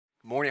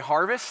Good morning,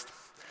 Harvest.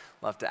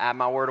 Love to add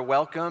my word of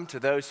welcome to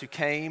those who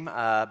came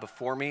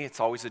before me. It's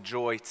always a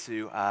joy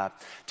to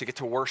get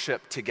to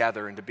worship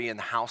together and to be in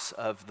the house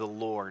of the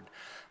Lord.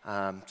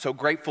 So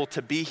grateful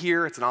to be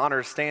here. It's an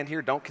honor to stand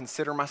here. Don't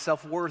consider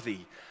myself worthy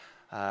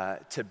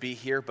to be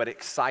here, but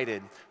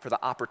excited for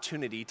the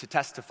opportunity to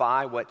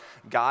testify what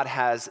God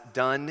has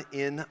done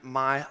in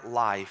my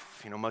life.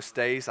 You know, most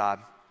days I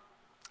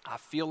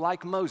feel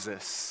like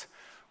Moses,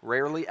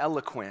 rarely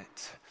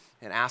eloquent,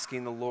 and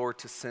asking the Lord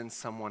to send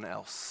someone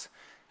else.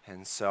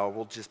 And so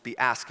we'll just be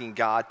asking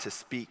God to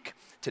speak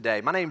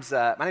today. My name's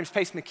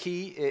Pace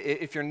McKee.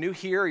 If you're new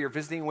here or you're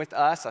visiting with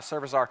us, I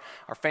serve as our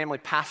family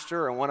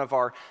pastor and one of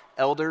our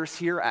elders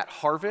here at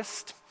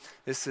Harvest.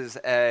 This is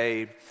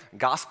a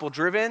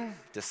gospel-driven,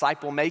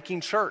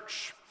 disciple-making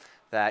church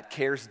that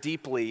cares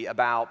deeply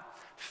about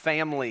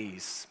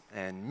families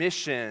and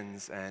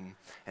missions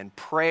and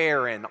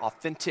prayer and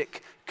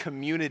authentic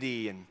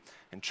community and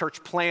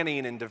church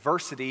planning and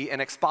diversity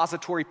and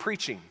expository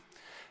preaching.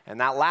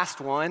 And that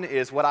last one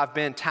is what I've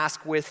been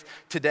tasked with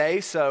today.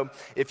 So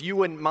if you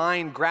wouldn't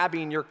mind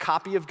grabbing your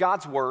copy of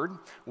God's Word,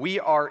 we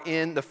are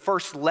in the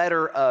first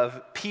letter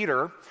of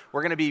Peter.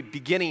 We're going to be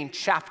beginning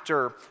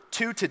chapter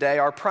 2 today.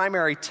 Our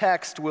primary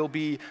text will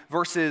be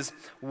verses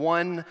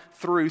 1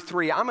 through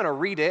 3. I'm going to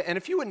read it, and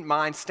if you wouldn't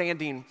mind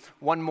standing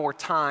one more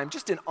time,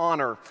 just in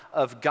honor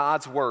of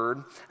God's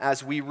Word,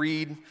 as we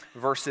read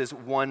verses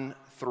 1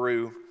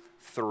 through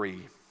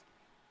 3.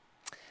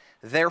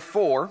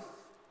 Therefore,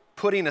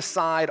 putting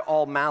aside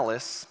all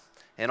malice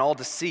and all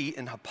deceit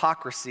and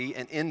hypocrisy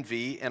and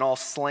envy and all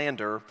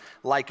slander,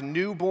 like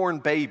newborn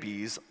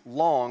babies,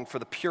 long for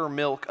the pure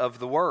milk of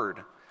the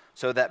word,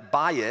 so that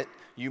by it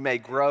you may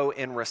grow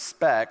in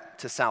respect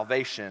to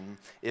salvation,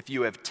 if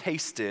you have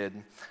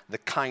tasted the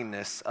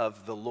kindness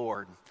of the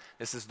Lord.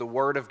 This is the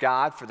word of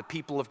God for the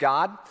people of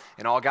God,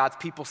 and all God's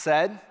people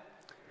said,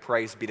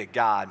 praise be to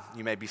God.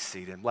 You may be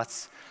seated.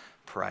 Let's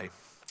pray.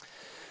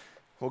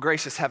 Well,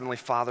 gracious Heavenly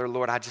Father,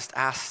 Lord, I just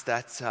ask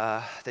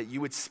that you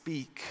would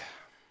speak.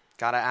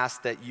 God, I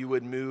ask that you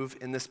would move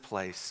in this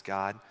place,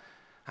 God.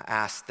 I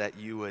ask that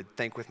you would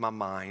think with my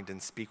mind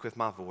and speak with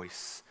my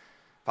voice.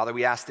 Father,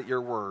 we ask that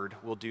your word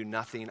will do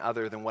nothing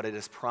other than what it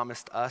has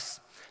promised us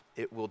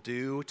it will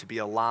do, to be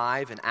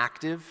alive and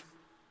active,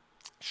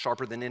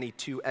 sharper than any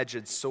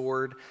two-edged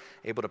sword,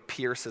 able to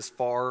pierce as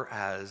far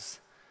as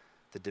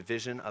the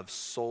division of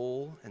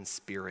soul and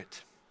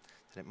spirit,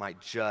 that it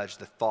might judge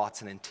the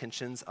thoughts and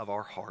intentions of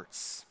our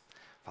hearts.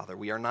 Father,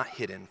 we are not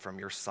hidden from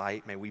your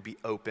sight. May we be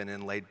open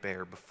and laid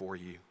bare before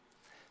you.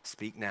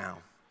 Speak now.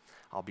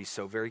 I'll be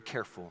so very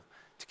careful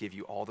to give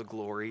you all the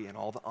glory and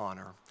all the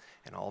honor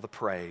and all the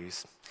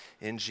praise.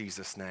 In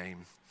Jesus' name,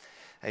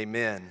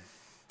 amen.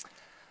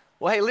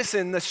 Well, hey,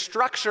 listen, the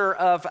structure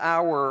of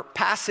our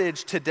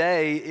passage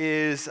today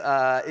is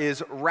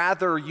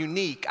rather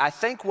unique. I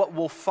think what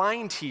we'll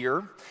find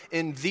here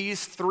in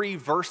these 3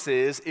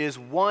 verses is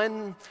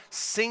one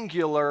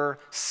singular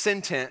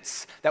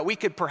sentence that we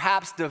could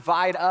perhaps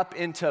divide up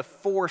into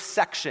 4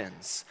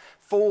 sections,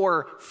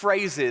 4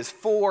 phrases,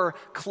 4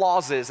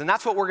 clauses. And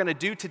that's what we're going to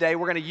do today.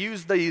 We're going to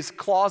use these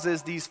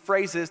clauses, these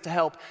phrases to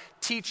help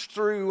teach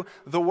through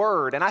the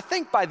word. And I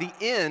think by the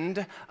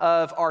end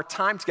of our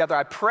time together,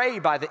 I pray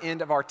by the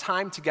end of our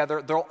time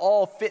together, they'll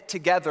all fit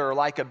together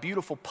like a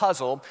beautiful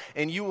puzzle,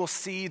 and you will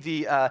see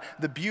the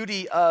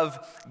beauty of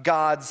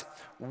God's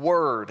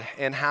word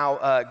and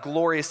how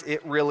glorious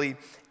it really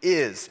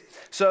is.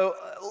 So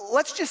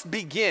let's just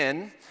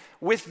begin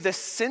with the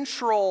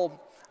central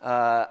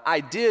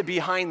idea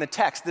behind the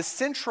text, the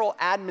central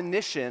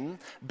admonition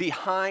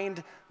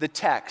behind the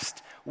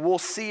text. We'll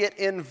see it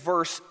in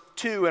verse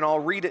 2, and I'll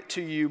read it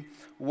to you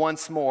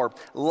once more.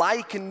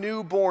 Like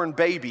newborn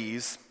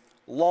babies,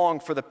 long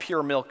for the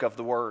pure milk of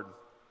the word.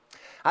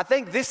 I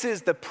think this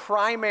is the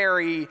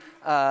primary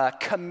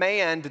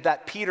command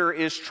that Peter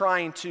is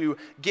trying to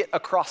get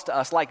across to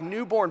us. Like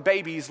newborn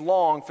babies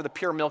long for the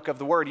pure milk of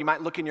the word. You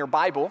might look in your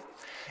Bible,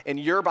 and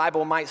your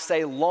Bible might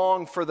say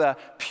long for the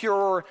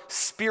pure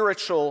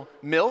spiritual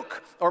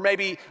milk. Or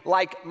maybe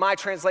like my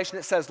translation,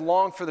 it says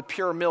long for the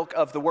pure milk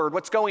of the word.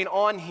 What's going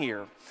on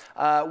here?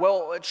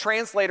 Well,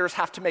 translators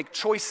have to make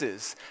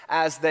choices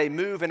as they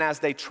move and as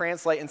they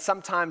translate, and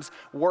sometimes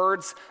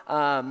words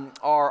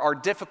are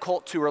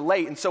difficult to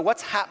relate. And so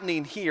what's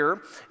happening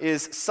here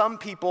is some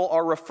people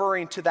are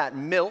referring to that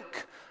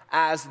milk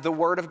as the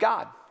Word of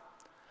God.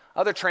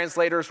 Other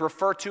translators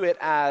refer to it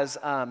as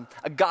a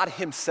God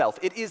himself.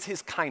 It is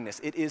his kindness.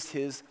 It is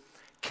his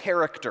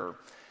character.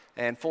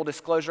 And full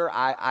disclosure,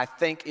 I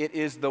think it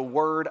is the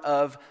Word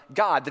of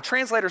God. The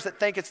translators that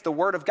think it's the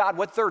Word of God,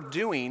 what they're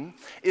doing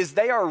is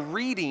they are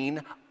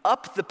reading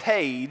up the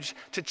page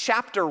to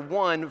chapter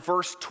 1,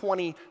 verse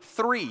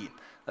 23,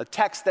 a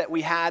text that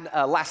we had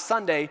last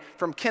Sunday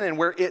from Kenan,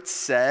 where it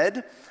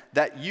said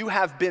that you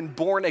have been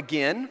born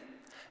again,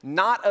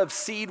 not of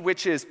seed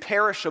which is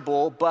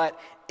perishable, but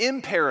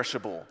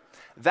imperishable,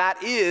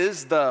 That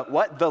is the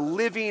what? The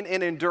living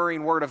and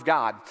enduring Word of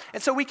God.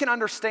 And so we can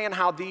understand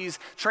how these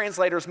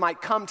translators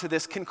might come to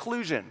this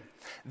conclusion.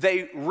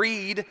 They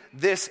read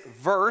this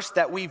verse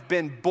that we've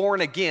been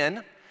born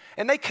again,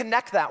 and they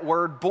connect that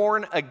word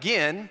born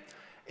again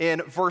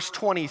in verse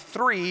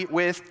 23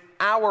 with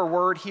our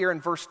word here in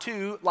verse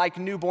 2, like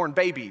newborn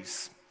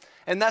babies.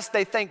 And thus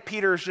they think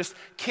Peter is just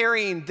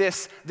carrying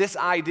this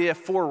idea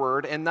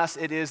forward, and thus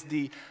it is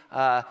the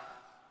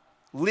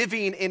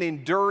living and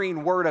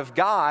enduring Word of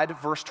God,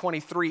 verse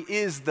 23,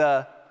 is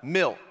the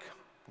milk,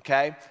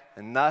 okay?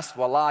 And thus,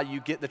 voila, you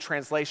get the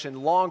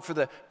translation, long for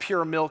the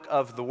pure milk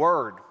of the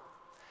Word.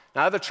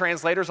 Now, other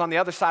translators on the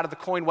other side of the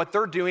coin, what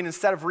they're doing,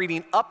 instead of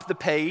reading up the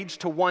page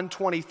to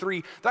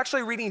 123, they're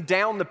actually reading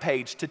down the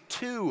page to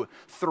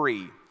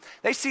 2:3.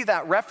 They see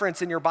that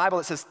reference in your Bible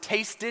that says,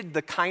 tasted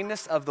the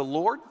kindness of the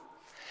Lord,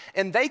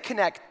 and they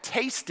connect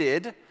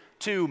tasted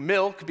to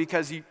milk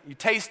because you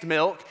taste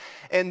milk,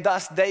 and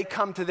thus they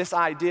come to this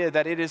idea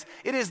that it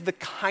is the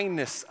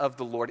kindness of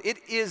the Lord. It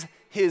is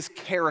his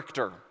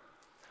character.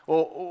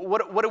 Well,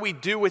 what do we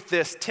do with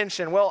this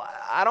tension? Well,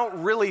 I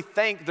don't really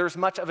think there's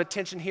much of a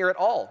tension here at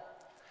all.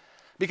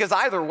 Because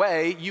either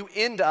way, you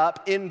end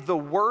up in the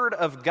Word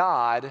of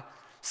God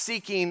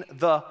seeking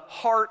the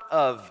heart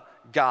of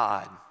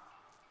God.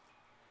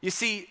 You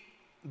see,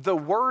 the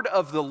Word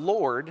of the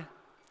Lord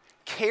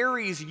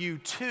carries you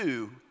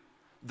to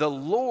the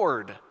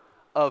Lord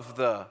of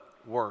the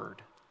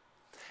Word.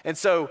 And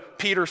so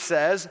Peter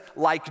says,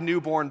 like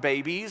newborn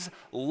babies,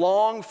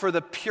 long for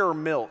the pure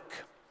milk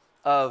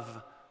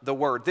of the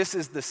Word. This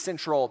is the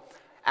central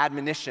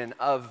admonition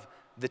of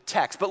the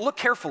text. But look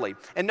carefully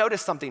and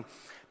notice something.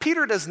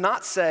 Peter does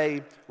not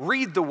say,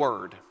 read the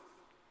Word.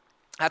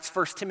 That's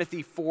 1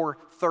 Timothy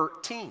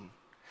 4:13.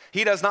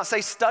 He does not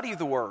say, study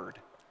the Word.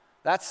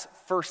 That's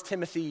 1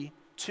 Timothy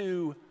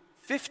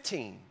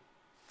 2:15.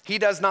 He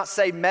does not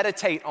say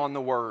meditate on the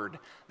Word.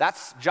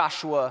 That's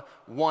Joshua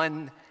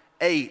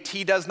 1:8.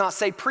 He does not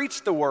say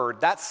preach the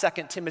Word. That's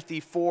 2 Timothy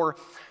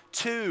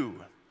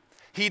 4:2.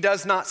 He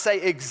does not say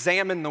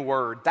examine the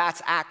Word.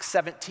 That's Acts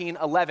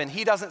 17:11.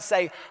 He doesn't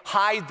say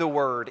hide the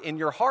Word in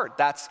your heart.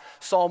 That's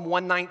Psalm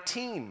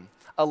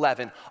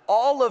 119:11.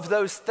 All of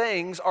those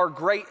things are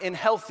great and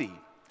healthy.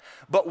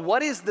 But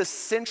what is the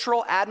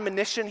central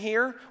admonition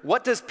here?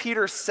 What does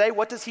Peter say?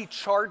 What does he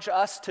charge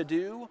us to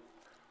do?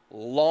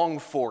 Long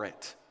for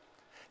it.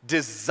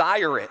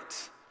 Desire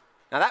it.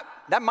 Now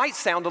that might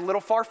sound a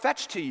little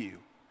far-fetched to you.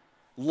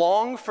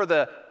 Long for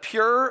the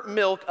pure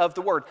milk of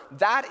the Word.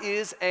 That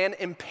is an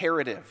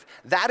imperative.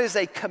 That is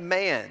a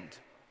command.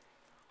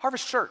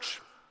 Harvest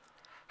Church,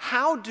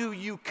 how do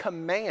you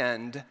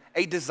command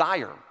a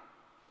desire?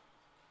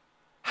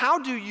 How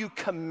do you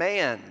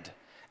command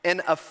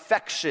an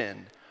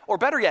affection? Or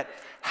better yet,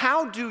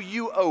 how do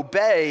you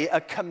obey a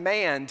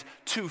command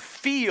to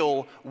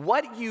feel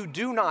what you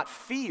do not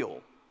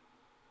feel?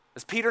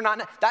 Does Peter not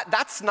know?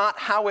 That's not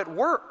how it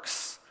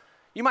works.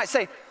 You might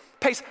say,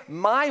 Pace,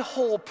 my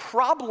whole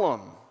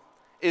problem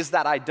is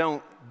that I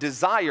don't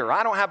desire.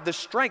 I don't have the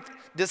strength.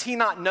 Does he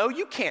not know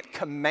you can't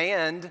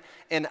command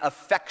an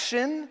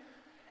affection?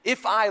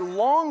 If I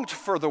longed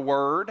for the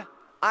Word,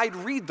 I'd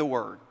read the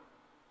Word,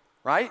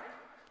 right?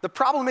 The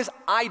problem is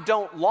I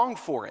don't long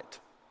for it.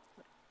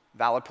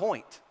 Valid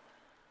point.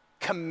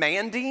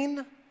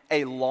 Commanding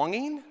a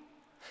longing,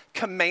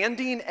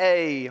 commanding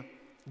a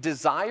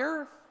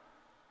desire,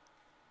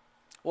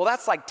 well,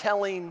 that's like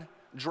telling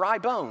dry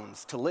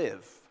bones to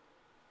live.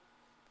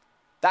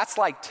 That's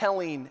like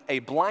telling a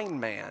blind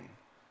man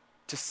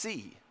to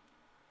see.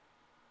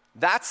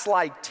 That's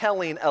like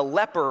telling a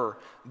leper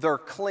they're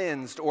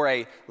cleansed or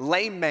a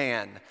lame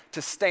man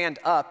to stand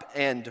up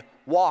and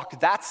walk.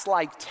 That's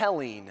like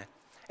telling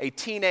a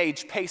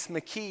teenage Pace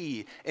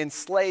McKee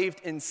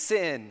enslaved in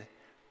sin,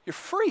 you're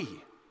free.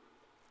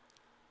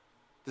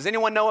 Does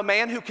anyone know a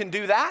man who can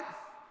do that?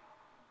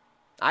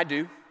 I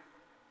do.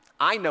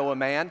 I know a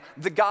man,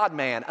 the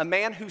God-man, a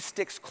man who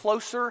sticks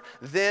closer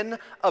than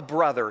a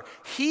brother.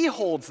 He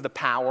holds the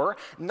power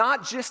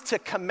not just to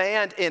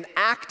command an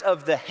act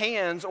of the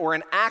hands or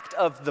an act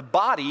of the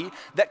body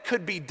that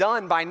could be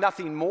done by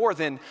nothing more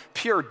than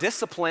pure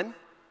discipline.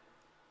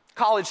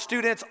 College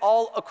students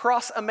all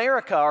across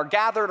America are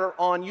gathered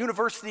on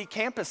university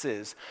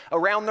campuses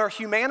around their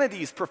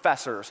humanities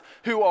professors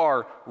who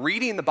are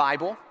reading the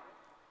Bible,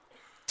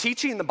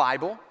 teaching the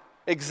Bible,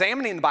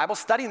 examining the Bible,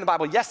 studying the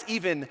Bible, yes,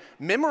 even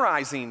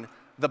memorizing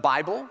the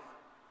Bible.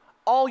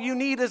 All you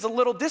need is a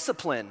little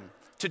discipline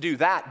to do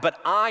that.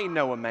 But I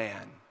know a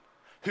man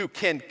who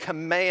can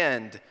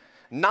command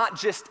not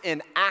just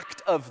an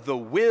act of the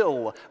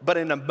will, but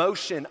an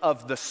emotion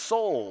of the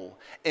soul.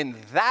 And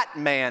that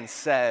man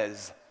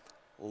says,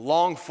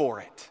 long for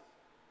it.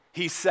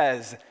 He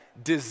says,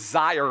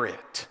 desire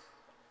it.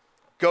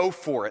 Go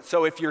for it.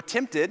 So if you're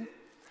tempted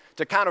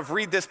to kind of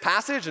read this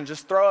passage and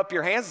just throw up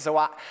your hands and say,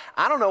 well,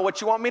 I don't know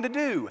what you want me to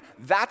do.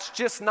 That's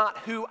just not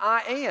who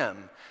I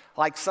am.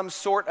 Like some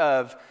sort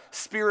of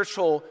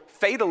spiritual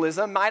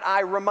fatalism, might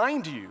I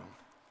remind you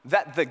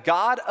that the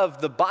God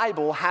of the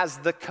Bible has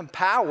the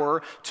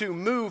power to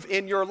move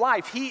in your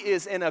life. He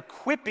is an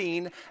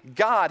equipping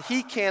God.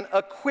 He can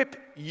equip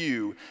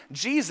you.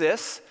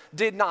 Jesus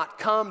did not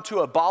come to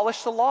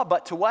abolish the law,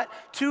 but to what?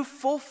 To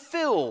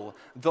fulfill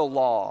the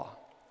law.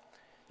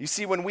 You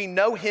see, when we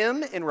know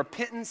him in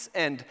repentance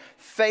and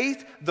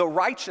faith, the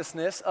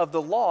righteousness of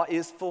the law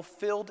is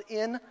fulfilled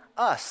in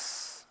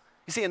us.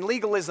 You see, in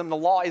legalism, the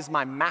law is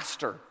my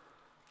master.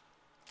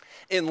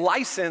 In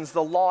license,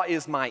 the law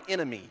is my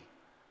enemy.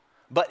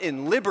 But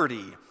in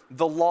liberty,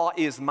 the law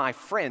is my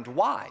friend.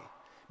 Why?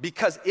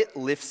 Because it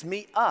lifts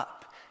me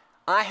up.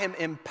 I am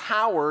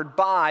empowered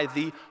by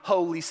the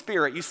Holy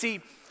Spirit. You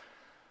see,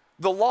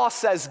 the law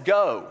says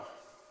go.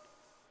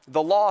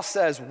 The law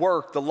says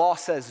work. The law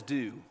says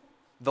do.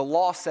 The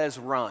law says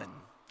run.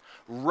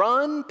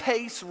 Run,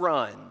 pace,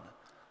 run.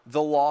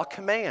 The law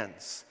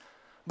commands.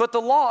 But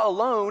the law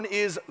alone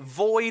is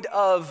void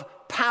of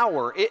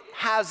power. It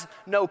has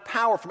no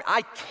power for me.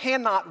 I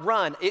cannot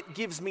run. It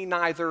gives me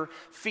neither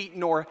feet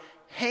nor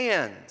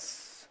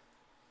hands.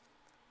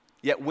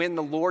 Yet when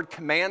the Lord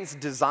commands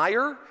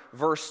desire,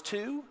 verse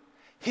 2,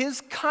 his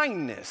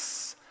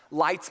kindness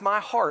lights my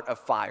heart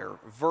afire.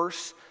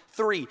 Verse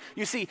 3.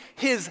 You see,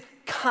 his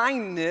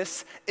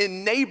kindness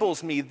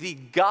enables me. The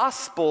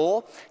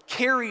gospel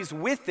carries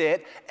with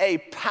it a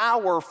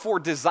power for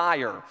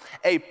desire,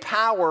 a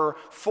power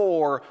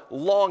for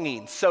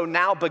longing. So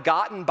now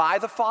begotten by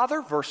the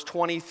Father, verse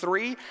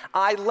 23,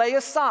 I lay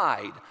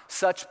aside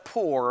such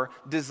poor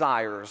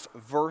desires.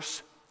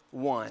 Verse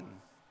 1.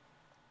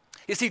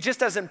 You see,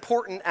 just as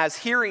important as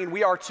hearing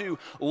we are to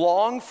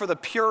long for the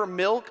pure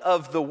milk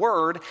of the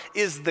word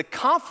is the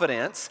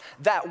confidence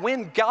that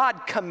when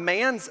God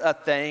commands a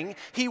thing,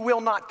 he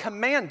will not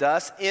command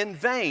us in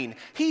vain.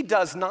 He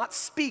does not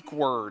speak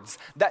words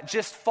that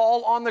just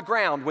fall on the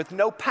ground with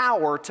no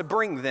power to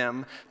bring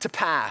them to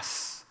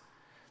pass.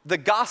 The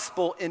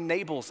gospel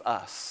enables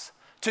us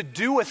to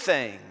do a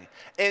thing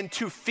and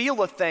to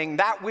feel a thing,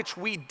 that which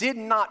we did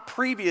not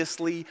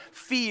previously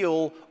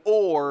feel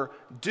or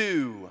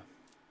do.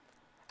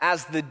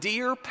 As the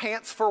deer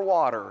pants for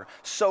water,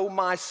 so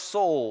my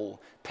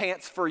soul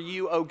pants for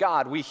you, O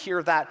God. We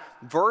hear that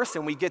verse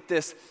and we get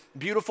this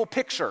beautiful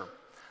picture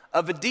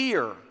of a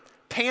deer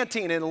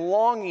panting and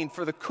longing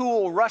for the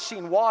cool,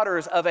 rushing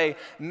waters of a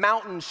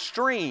mountain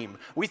stream.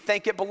 We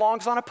think it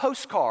belongs on a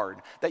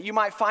postcard that you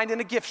might find in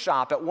a gift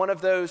shop at one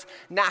of those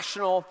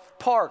national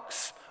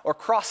parks, or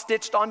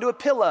cross-stitched onto a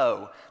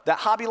pillow that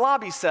Hobby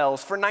Lobby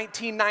sells for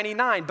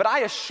 $19.99. But I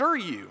assure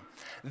you,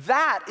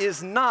 that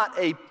is not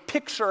a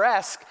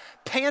picturesque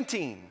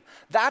panting.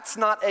 That's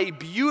not a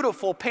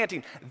beautiful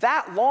panting.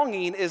 That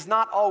longing is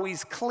not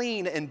always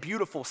clean and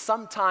beautiful.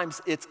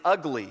 Sometimes it's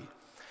ugly.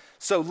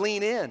 So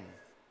lean in,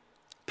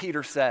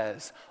 Peter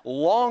says.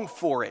 Long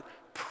for it,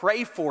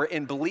 pray for it,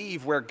 and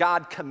believe where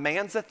God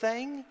commands a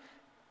thing,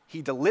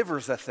 he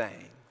delivers a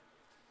thing.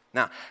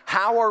 Now,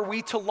 how are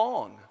we to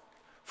long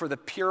for the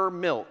pure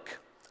milk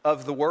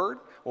of the word?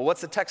 Well,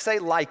 what's the text say?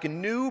 Like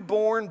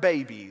newborn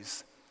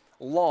babies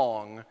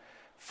long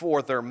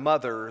for their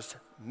mother's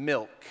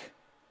milk,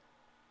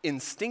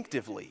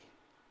 instinctively,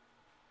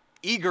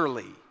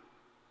 eagerly,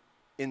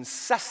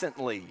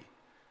 incessantly,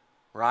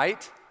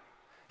 right?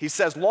 He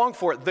says, long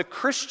for it. The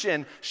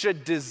Christian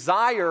should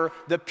desire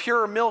the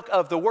pure milk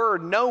of the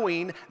word,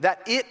 knowing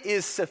that it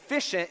is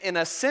sufficient and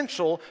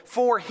essential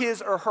for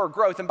his or her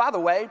growth. And by the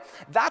way,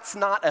 that's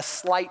not a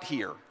slight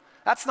here.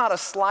 That's not a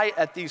slight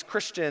at these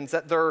Christians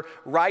that they're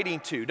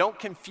writing to. Don't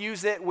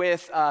confuse it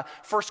with 1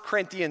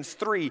 Corinthians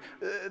 3.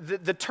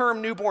 The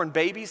term newborn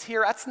babies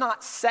here, that's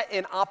not set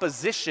in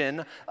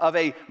opposition of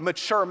a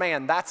mature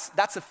man.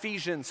 That's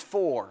Ephesians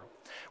 4.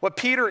 What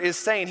Peter is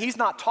saying, he's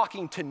not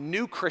talking to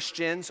new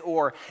Christians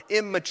or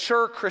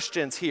immature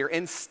Christians here.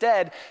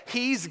 Instead,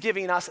 he's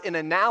giving us an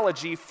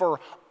analogy for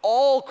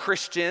all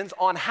Christians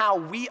on how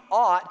we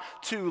ought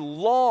to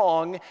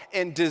long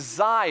and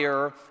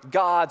desire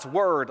God's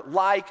word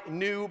like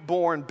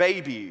newborn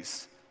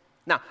babies.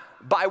 Now,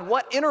 by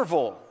what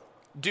interval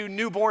do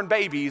newborn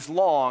babies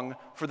long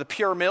for the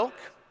pure milk?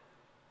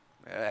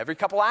 Every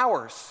couple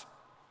hours.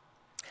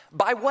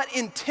 By what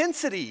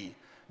intensity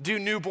do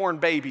newborn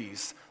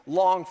babies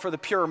long for the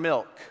pure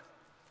milk?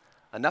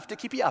 Enough to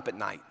keep you up at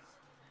night.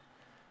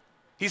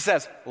 He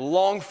says,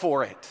 long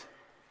for it.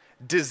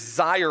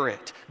 Desire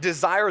it.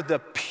 Desire the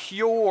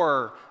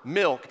pure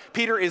milk.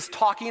 Peter is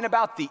talking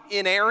about the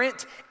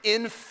inerrant,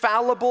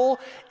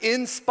 infallible,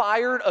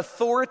 inspired,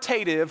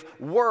 authoritative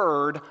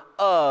word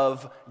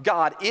of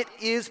God. It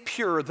is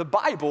pure. The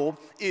Bible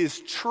is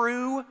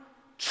true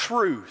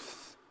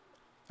truth.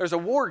 There's a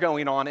war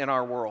going on in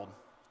our world.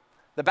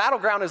 The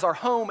battleground is our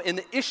home, and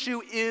the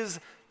issue is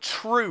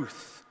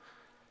truth.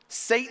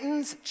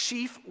 Satan's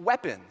chief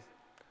weapon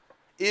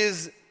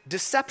is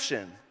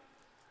deception.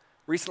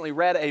 Recently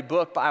read a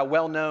book by a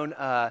well-known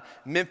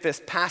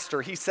Memphis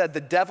pastor. He said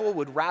the devil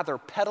would rather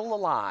peddle a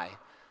lie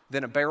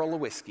than a barrel of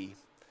whiskey.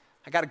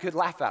 I got a good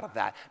laugh out of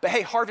that. But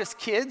hey, Harvest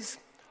kids,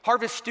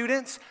 Harvest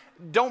students,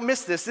 don't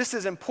miss this. This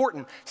is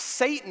important.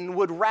 Satan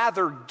would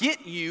rather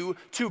get you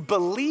to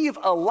believe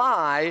a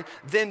lie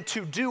than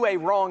to do a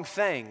wrong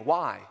thing.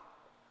 Why?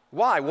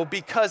 Why? Well,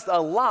 because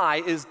a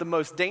lie is the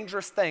most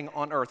dangerous thing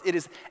on earth. It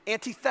is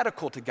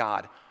antithetical to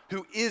God,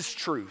 who is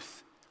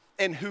truth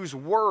and whose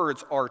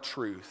words are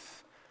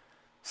truth.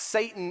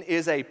 Satan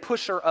is a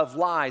pusher of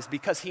lies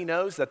because he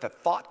knows that the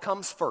thought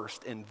comes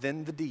first and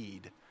then the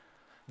deed.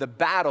 The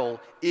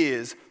battle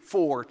is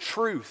for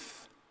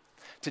truth.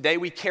 Today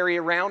we carry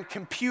around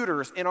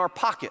computers in our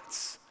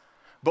pockets,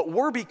 but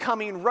we're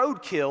becoming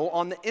roadkill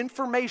on the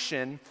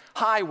information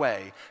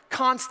highway,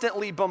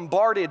 constantly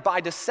bombarded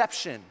by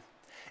deception.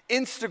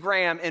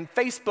 Instagram and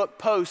Facebook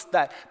posts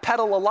that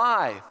peddle a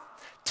lie,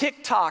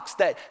 TikToks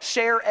that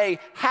share a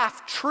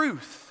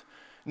half-truth,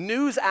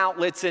 news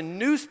outlets and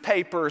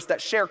newspapers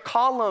that share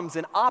columns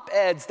and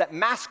op-eds that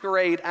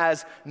masquerade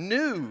as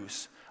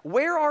news.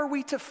 Where are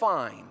we to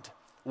find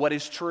what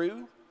is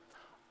true?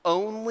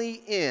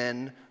 Only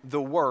in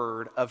the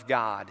Word of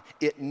God.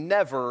 It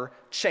never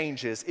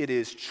changes. It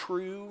is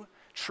true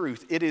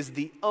truth. It is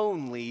the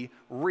only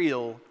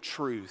real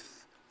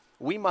truth.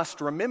 We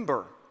must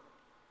remember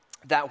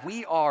that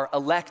we are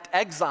elect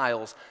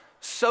exiles,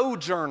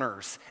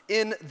 sojourners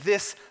in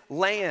this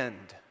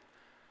land.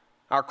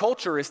 Our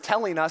culture is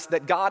telling us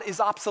that God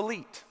is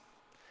obsolete,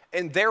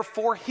 and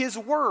therefore His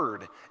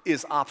Word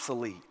is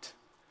obsolete.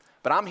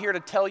 But I'm here to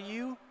tell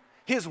you,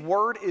 His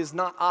Word is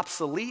not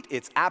obsolete,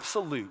 it's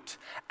absolute,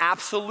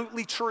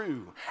 absolutely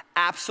true,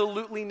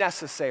 absolutely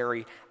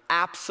necessary,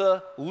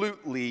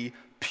 absolutely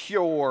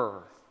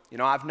pure. You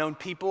know, I've known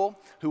people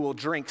who will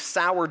drink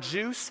sour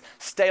juice,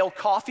 stale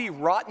coffee,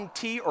 rotten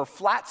tea, or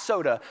flat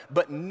soda,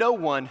 but no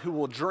one who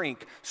will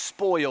drink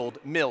spoiled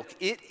milk.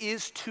 It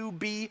is to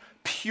be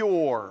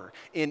pure.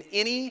 In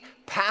any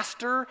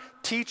pastor,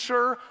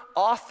 teacher,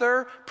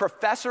 author,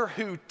 professor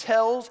who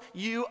tells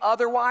you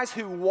otherwise,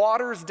 who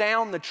waters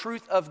down the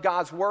truth of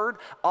God's word,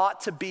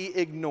 ought to be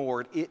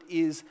ignored. It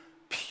is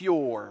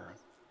pure.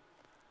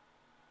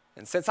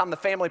 And since I'm the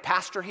family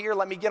pastor here,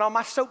 let me get on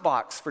my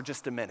soapbox for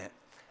just a minute.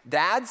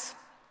 Dads,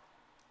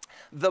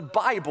 the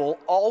Bible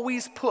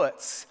always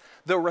puts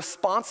the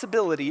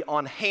responsibility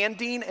on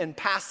handing and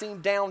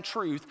passing down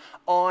truth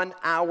on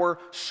our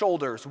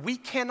shoulders. We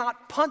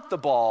cannot punt the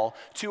ball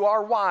to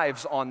our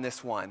wives on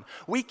this one.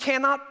 We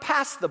cannot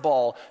pass the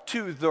ball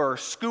to their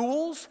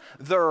schools,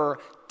 their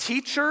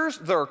teachers,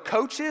 their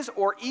coaches,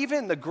 or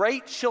even the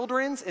great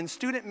children's and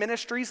student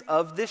ministries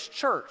of this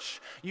church.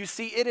 You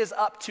see, it is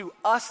up to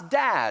us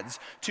dads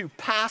to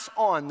pass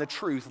on the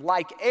truth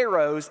like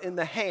arrows in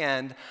the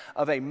hand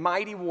of a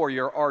mighty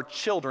warrior are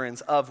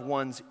children's of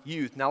one's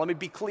youth. Now let me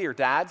be clear,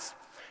 dads.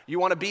 You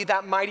want to be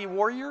that mighty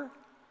warrior?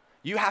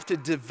 You have to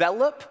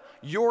develop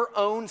your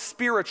own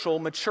spiritual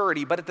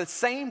maturity, but at the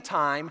same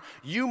time,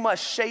 you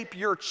must shape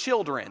your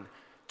children,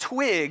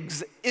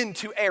 twigs,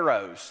 into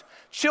arrows.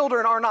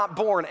 Children are not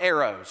born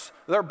arrows.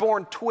 They're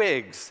born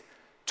twigs,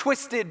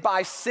 twisted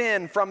by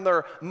sin from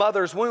their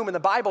mother's womb. And the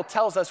Bible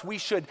tells us we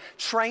should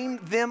train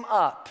them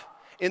up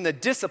in the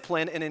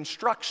discipline and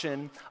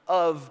instruction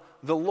of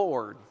the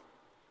Lord.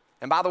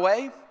 And by the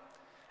way,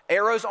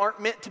 arrows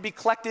aren't meant to be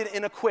collected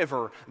in a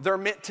quiver. They're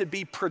meant to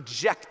be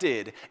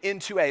projected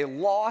into a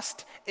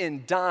lost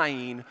and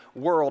dying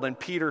world. And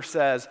Peter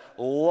says,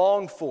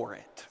 long for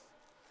it.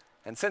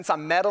 And since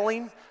I'm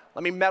meddling,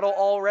 let me meddle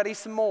already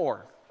some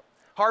more.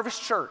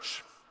 Harvest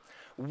Church,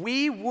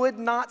 we would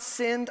not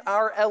send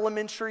our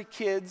elementary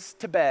kids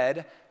to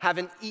bed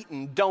having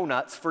eaten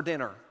donuts for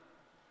dinner,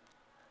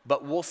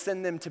 but we'll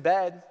send them to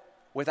bed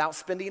without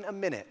spending a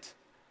minute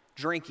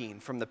drinking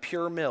from the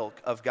pure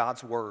milk of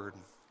God's word.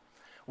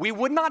 We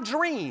would not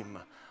dream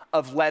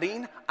of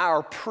letting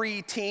our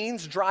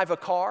pre-teens drive a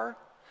car,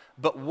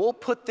 but we'll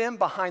put them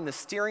behind the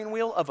steering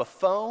wheel of a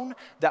phone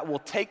that will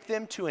take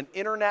them to an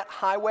internet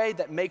highway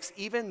that makes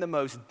even the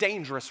most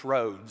dangerous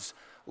roads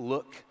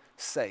look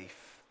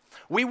safe.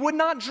 We would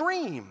not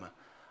dream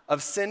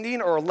of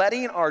sending or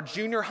letting our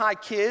junior high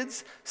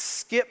kids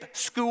skip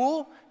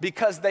school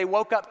because they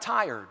woke up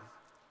tired.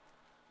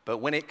 But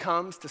when it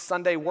comes to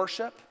Sunday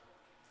worship,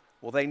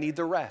 well, they need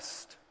the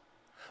rest.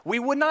 We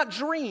would not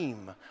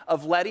dream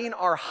of letting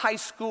our high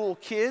school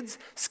kids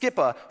skip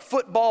a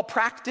football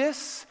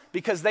practice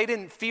because they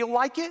didn't feel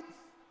like it.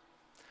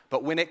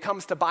 But when it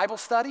comes to Bible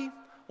study,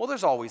 well,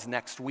 there's always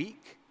next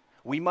week.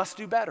 We must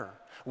do better.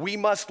 We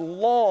must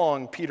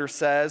long, Peter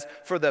says,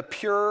 for the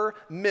pure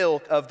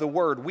milk of the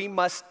word. We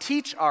must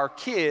teach our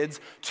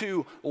kids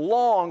to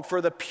long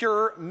for the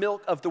pure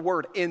milk of the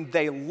word. And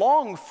they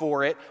long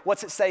for it,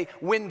 what's it say?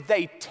 When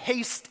they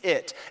taste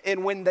it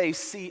and when they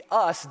see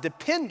us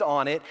depend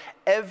on it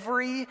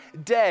every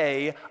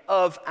day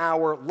of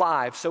our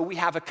lives. So we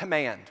have a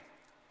command.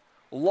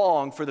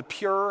 Long for the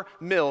pure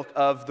milk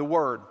of the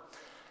word.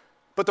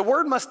 But the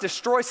word must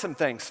destroy some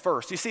things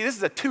first. You see, this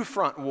is a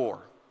two-front war.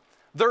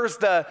 There's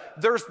the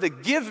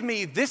give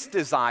me this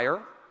desire,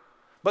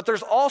 but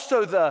there's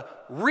also the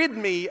rid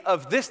me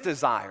of this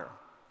desire.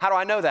 How do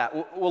I know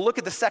that? We'll look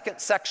at the second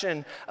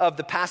section of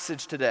the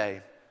passage today.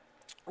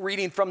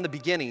 reading from the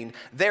beginning,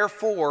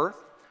 therefore,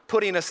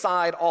 putting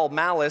aside all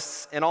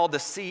malice and all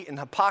deceit and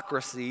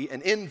hypocrisy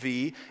and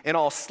envy and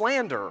all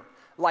slander,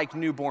 like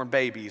newborn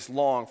babies,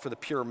 long for the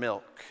pure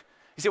milk.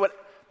 You see what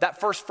that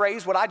first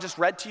phrase, what I just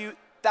read to you,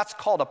 that's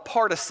called a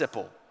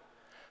participle.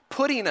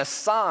 Putting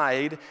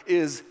aside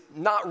is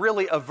not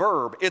really a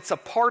verb. It's a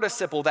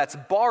participle that's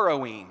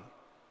borrowing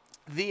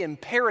the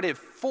imperative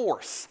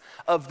force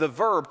of the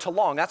verb to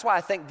long. That's why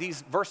I think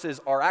these verses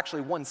are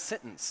actually one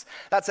sentence.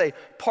 That's a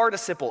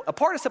participle. A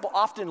participle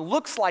often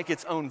looks like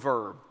its own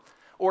verb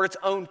or its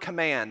own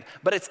command,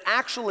 but it's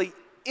actually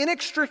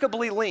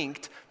inextricably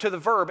linked to the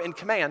verb and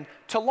command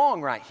to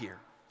long right here.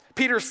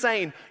 Peter's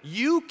saying,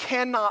 you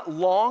cannot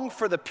long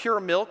for the pure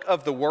milk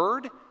of the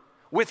word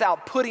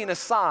without putting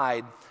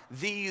aside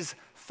these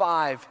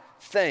 5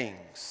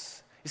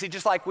 things. You see,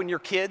 just like when your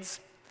kids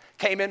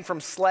came in from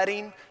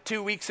sledding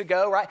 2 weeks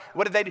ago, right?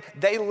 What did they do?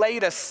 They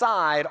laid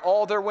aside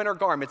all their winter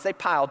garments. They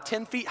piled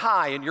 10 feet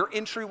high in your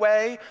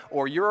entryway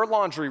or your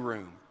laundry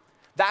room.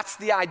 That's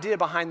the idea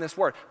behind this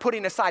word.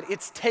 Putting aside,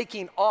 it's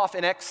taking off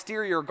an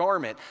exterior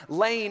garment,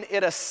 laying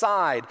it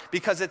aside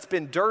because it's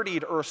been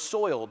dirtied or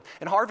soiled.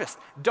 And Harvest,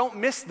 don't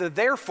miss the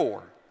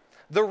therefore.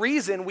 The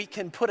reason we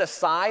can put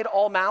aside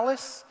all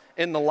malice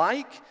and the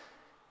like,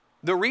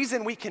 the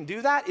reason we can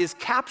do that is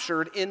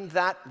captured in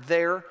that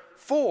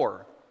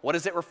therefore. What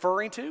is it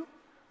referring to?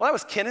 Well, that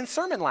was Kennan's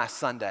sermon last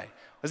Sunday,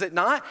 was it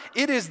not?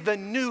 It is the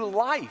new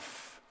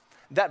life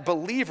that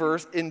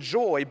believers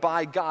enjoy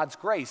by God's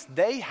grace.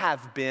 They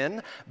have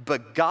been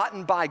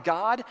begotten by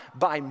God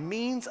by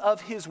means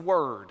of his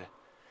word.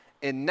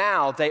 And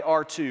now they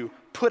are to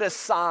put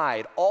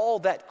aside all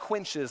that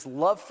quenches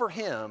love for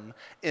him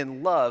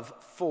in love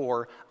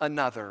for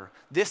another.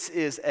 This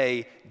is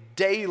a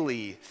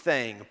daily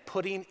thing,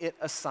 putting it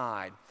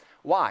aside.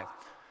 Why?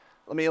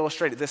 Let me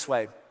illustrate it this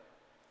way.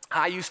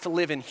 I used to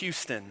live in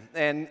Houston,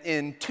 and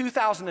in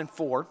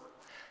 2004,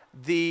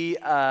 the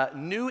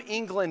New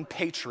England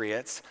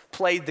Patriots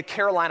played the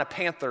Carolina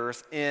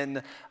Panthers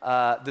in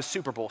the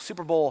Super Bowl,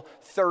 Super Bowl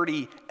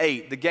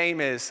 38. The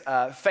game is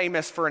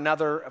famous for a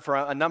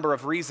number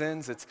of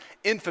reasons. It's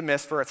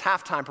infamous for its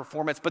halftime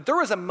performance, but there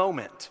was a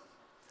moment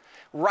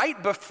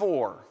right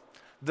before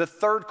the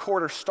third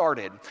quarter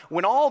started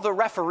when all the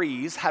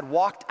referees had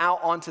walked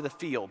out onto the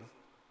field.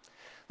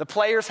 The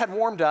players had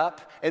warmed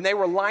up, and they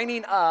were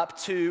lining up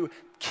to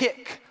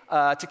kick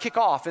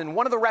off. And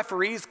one of the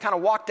referees kind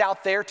of walked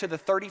out there to the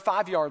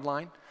 35-yard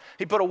line.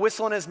 He put a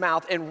whistle in his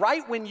mouth, and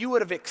right when you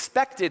would have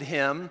expected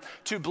him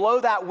to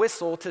blow that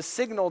whistle to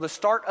signal the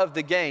start of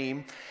the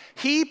game,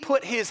 he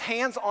put his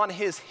hands on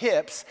his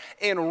hips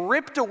and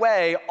ripped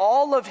away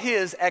all of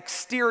his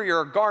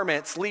exterior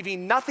garments,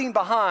 leaving nothing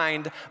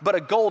behind but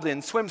a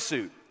golden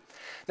swimsuit.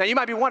 Now, you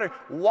might be wondering,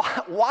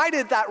 why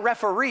did that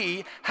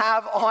referee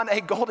have on a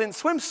golden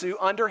swimsuit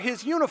under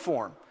his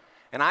uniform?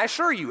 And I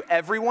assure you,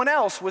 everyone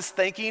else was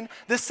thinking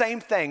the same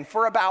thing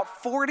for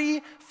about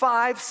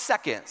 45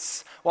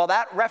 seconds while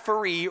that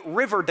referee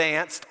river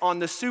danced on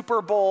the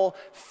Super Bowl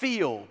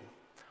field.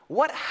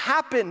 What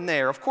happened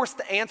there? Of course,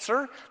 the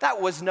answer, that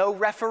was no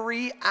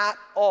referee at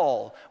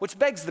all, which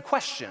begs the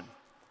question,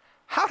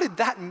 how did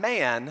that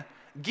man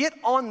get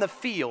on the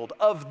field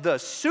of the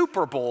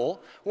Super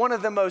Bowl, one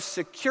of the most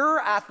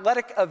secure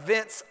athletic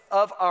events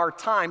of our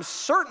time,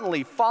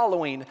 certainly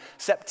following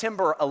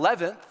September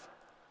 11th?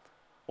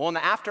 Well, in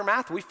the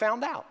aftermath, we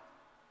found out.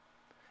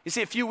 You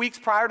see, a few weeks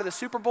prior to the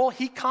Super Bowl,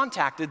 he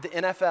contacted the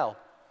NFL.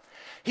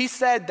 He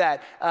said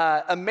that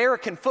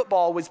American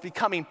football was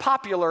becoming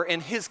popular in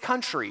his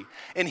country,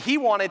 and he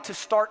wanted to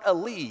start a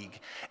league.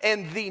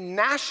 And the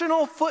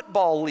National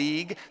Football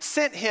League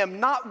sent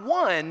him not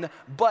 1,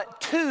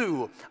 but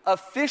 2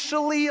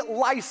 officially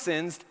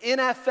licensed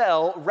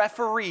NFL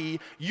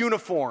referee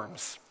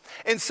uniforms.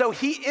 And so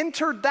he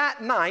entered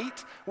that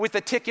night with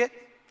a ticket.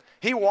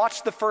 He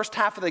watched the first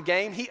half of the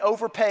game. He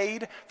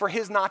overpaid for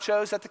his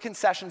nachos at the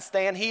concession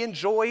stand. He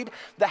enjoyed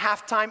the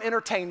halftime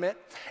entertainment.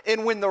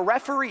 And when the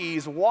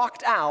referees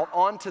walked out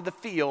onto the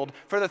field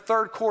for the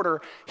third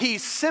quarter, he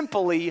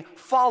simply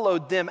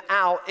followed them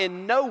out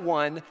and no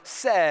one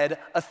said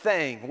a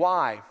thing.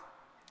 Why?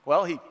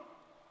 Well,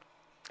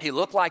 he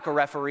looked like a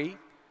referee.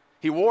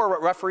 He wore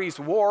what referees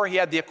wore. He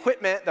had the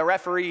equipment the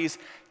referees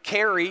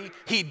carry.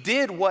 He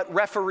did what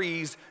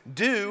referees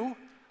do.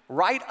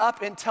 Right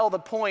up until the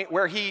point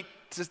where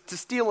to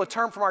steal a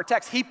term from our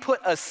text, he put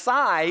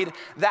aside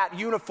that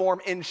uniform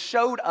and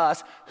showed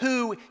us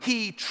who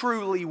he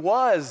truly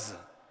was.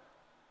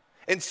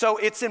 And so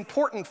it's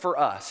important for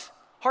us,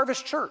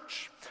 Harvest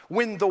Church,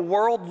 when the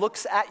world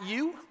looks at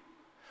you,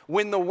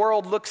 when the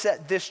world looks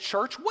at this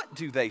church, what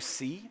do they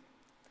see?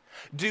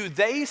 Do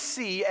they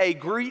see a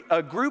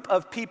group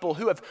of people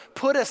who have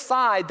put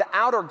aside the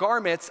outer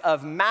garments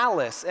of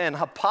malice and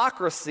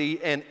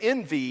hypocrisy and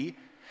envy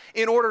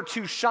in order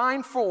to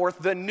shine forth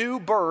the new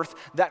birth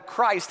that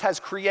Christ has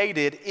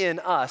created in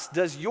us?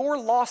 Does your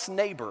lost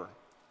neighbor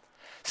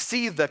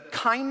see the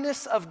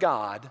kindness of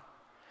God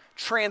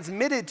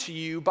transmitted to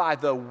you by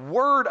the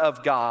Word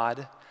of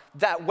God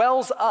that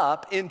wells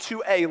up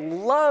into a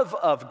love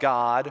of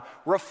God,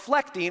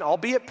 reflecting,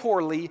 albeit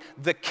poorly,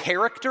 the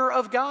character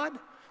of God?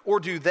 Or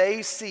do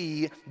they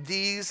see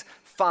these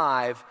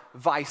 5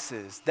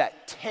 vices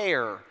that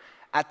tear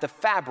at the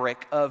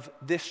fabric of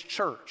this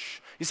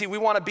church? You see, we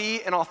want to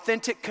be an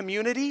authentic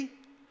community.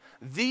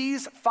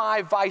 These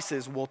 5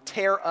 vices will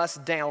tear us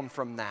down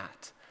from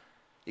that.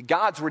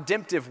 God's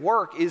redemptive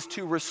work is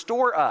to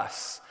restore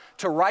us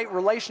to right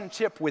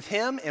relationship with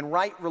Him and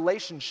right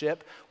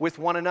relationship with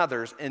one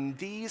another. And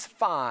these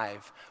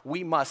 5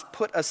 we must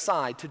put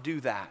aside to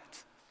do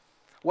that.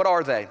 What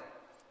are they?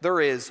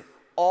 There is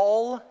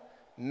all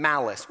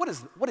malice. What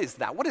is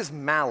that? What is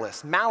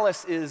malice?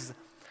 Malice is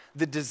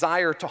the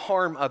desire to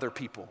harm other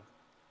people.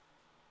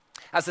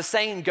 As the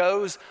saying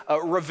goes,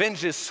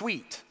 revenge is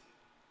sweet,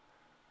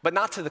 but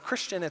not to the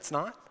Christian, it's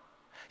not.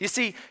 You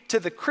see, to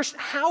the Christian,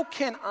 how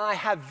can I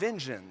have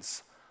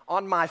vengeance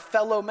on my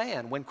fellow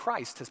man when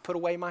Christ has put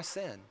away my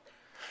sin?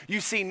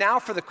 You see, now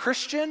for the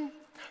Christian,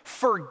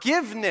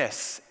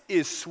 forgiveness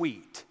is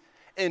sweet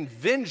and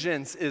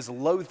vengeance is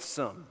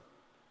loathsome.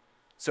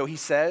 So he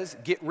says,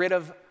 get rid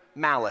of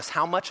malice.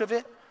 How much of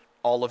it?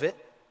 All of it.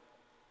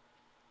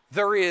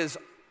 There is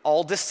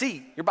all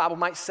deceit. Your Bible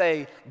might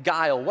say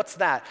guile. What's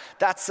that?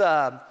 That's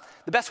the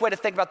best way to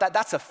think about that.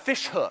 That's a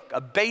fish hook,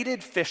 a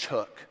baited fish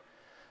hook.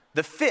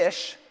 The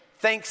fish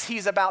thinks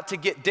he's about to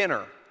get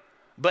dinner,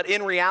 but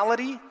in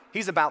reality,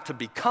 he's about to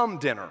become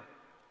dinner.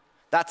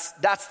 That's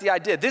the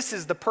idea. This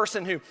is the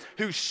person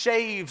who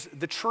shaves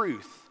the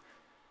truth.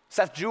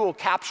 Seth Jewell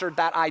captured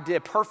that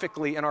idea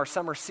perfectly in our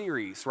summer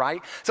series,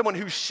 right? Someone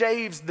who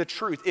shaves the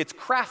truth. It's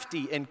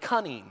crafty and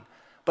cunning,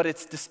 but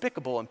it's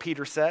despicable. And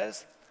Peter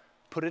says,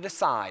 put it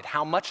aside.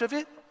 How much of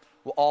it?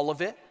 Well, all of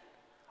it.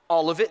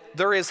 All of it.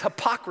 There is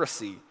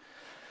hypocrisy.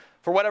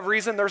 For whatever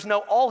reason, there's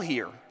no all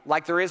here,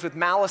 like there is with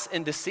malice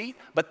and deceit.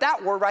 But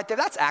that word right there,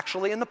 that's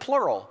actually in the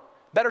plural.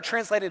 Better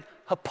translated,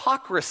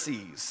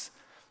 hypocrisies.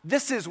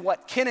 This is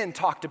what Kennan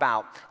talked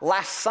about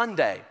last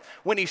Sunday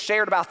when he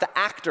shared about the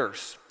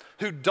actors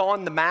who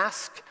donned the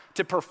mask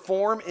to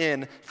perform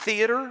in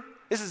theater.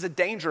 This is a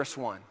dangerous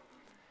one.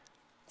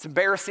 It's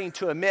embarrassing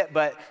to admit,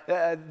 but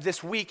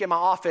this week in my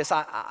office,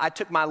 I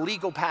took my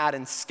legal pad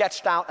and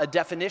sketched out a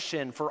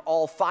definition for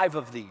all 5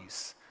 of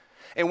these.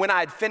 And when I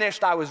had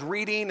finished, I was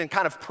reading and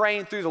kind of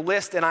praying through the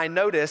list, and I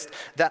noticed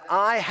that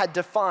I had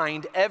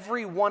defined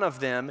every one of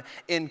them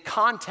in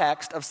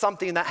context of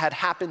something that had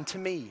happened to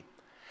me.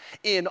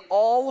 In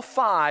all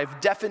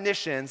 5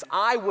 definitions,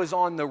 I was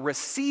on the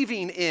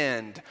receiving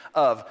end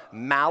of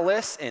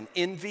malice and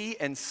envy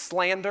and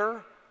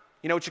slander.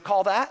 You know what you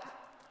call that?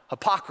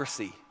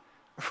 Hypocrisy.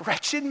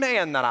 Wretched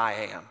man that I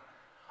am.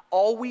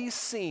 Always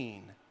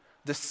seeing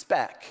the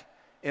speck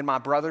in my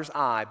brother's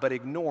eye, but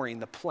ignoring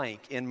the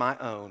plank in my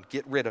own.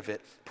 Get rid of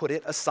it. Put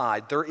it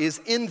aside. There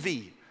is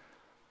envy.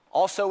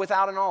 Also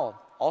without an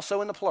all.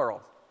 Also in the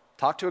plural.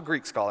 Talk to a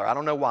Greek scholar. I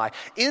don't know why.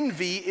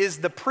 Envy is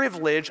the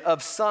privilege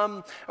of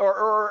some,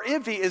 or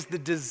envy is the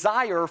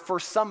desire for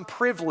some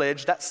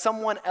privilege that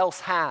someone else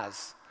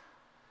has.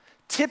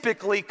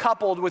 Typically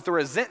coupled with the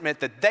resentment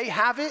that they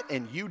have it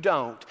and you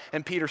don't.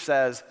 And Peter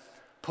says,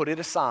 put it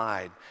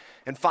aside.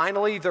 And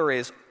finally, there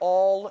is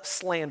all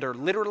slander,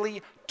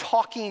 literally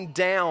talking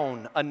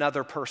down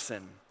another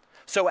person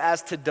so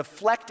as to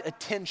deflect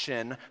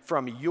attention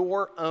from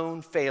your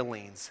own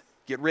failings.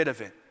 Get rid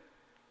of it.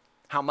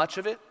 How much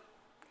of it?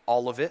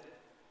 All of it.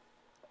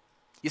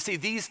 You see,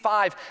 these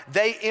 5,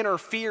 they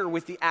interfere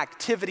with the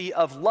activity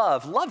of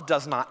love. Love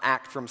does not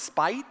act from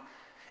spite.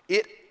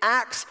 It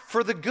acts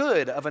for the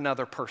good of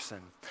another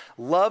person.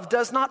 Love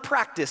does not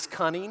practice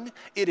cunning.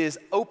 It is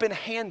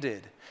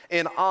open-handed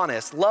and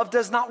honest. Love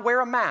does not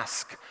wear a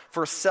mask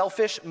for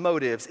selfish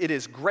motives. It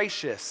is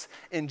gracious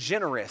and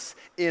generous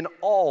in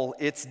all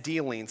its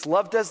dealings.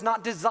 Love does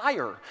not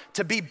desire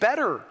to be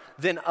better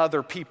than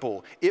other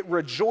people. It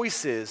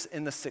rejoices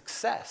in the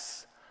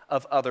success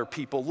of other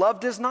people. Love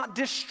does not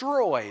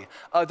destroy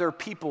other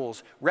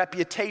people's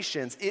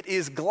reputations. It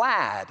is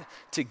glad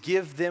to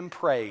give them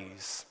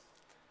praise.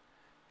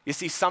 You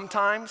see,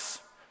 sometimes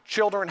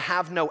children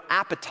have no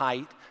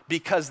appetite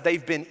because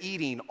they've been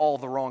eating all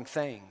the wrong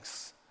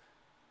things.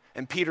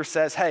 And Peter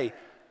says, hey,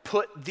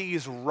 put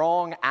these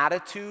wrong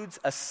attitudes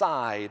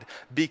aside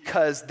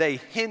because they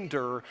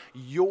hinder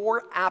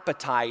your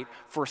appetite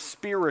for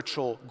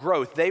spiritual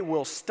growth. They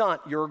will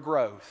stunt your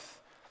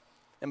growth.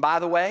 And by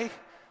the way,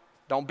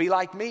 don't be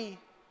like me.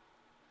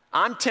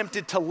 I'm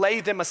tempted to lay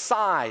them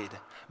aside,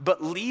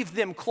 but leave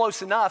them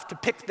close enough to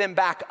pick them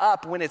back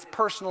up when it's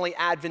personally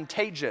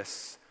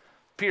advantageous.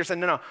 Peter said,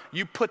 no,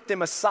 you put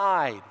them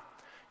aside.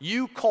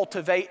 You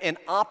cultivate an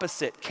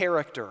opposite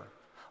character,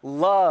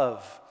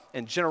 love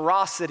and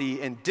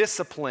generosity and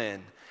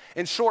discipline.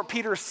 In short,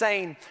 Peter is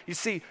saying, you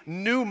see,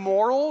 new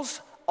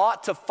morals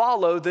ought to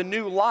follow the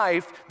new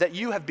life that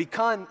you have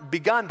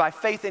begun by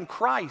faith in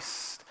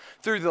Christ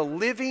through the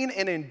living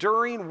and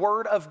enduring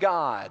Word of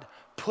God.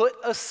 Put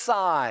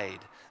aside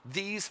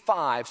these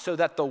 5 so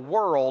that the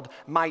world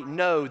might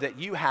know that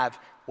you have,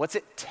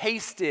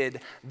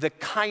 tasted the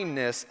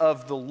kindness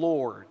of the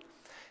Lord.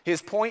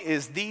 His point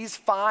is these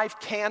 5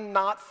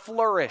 cannot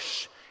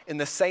flourish in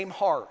the same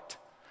heart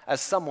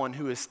as someone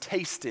who has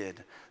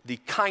tasted the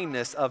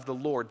kindness of the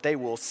Lord. They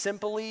will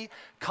simply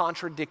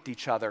contradict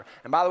each other.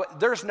 And by the way,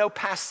 there's no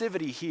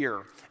passivity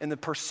here in the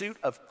pursuit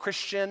of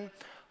Christian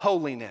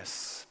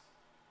holiness.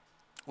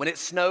 When it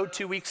snowed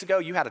 2 weeks ago,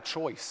 you had a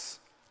choice.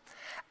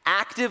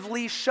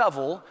 Actively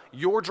shovel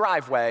your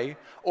driveway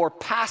or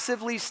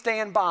passively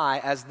stand by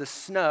as the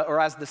snow or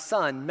as the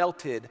sun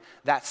melted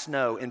that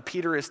snow. And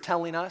Peter is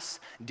telling us,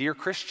 dear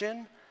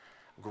Christian,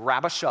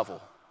 grab a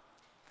shovel.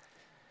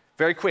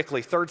 Very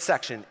quickly, third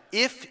section.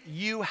 If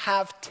you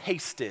have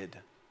tasted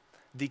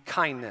the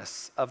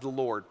kindness of the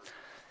Lord.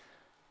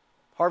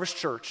 Harvest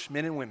Church,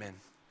 men and women,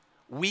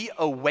 we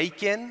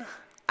awaken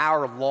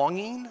our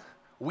longing,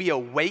 we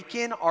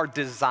awaken our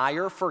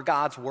desire for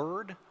God's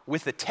word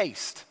with a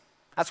taste.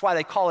 That's why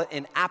they call it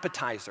an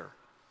appetizer.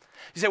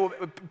 You say, well,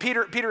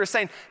 Peter is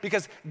saying,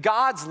 because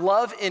God's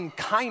love and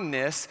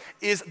kindness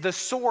is the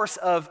source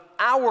of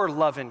our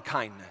love and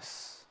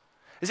kindness.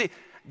 You see,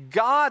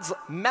 God's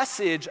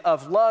message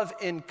of love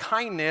and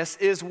kindness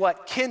is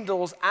what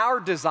kindles our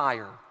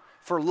desire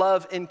for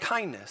love and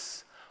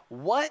kindness.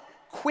 What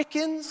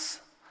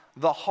quickens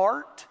the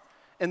heart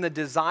and the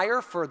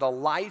desire for the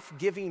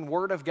life-giving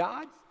word of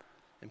God?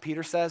 And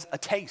Peter says, a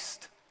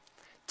taste.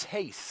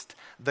 Taste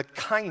the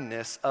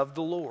kindness of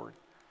the Lord.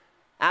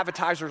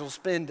 Advertisers will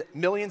spend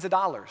millions of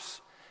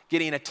dollars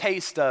getting a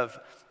taste of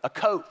a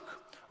Coke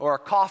or a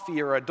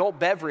coffee or adult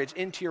beverage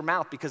into your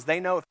mouth because they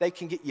know if they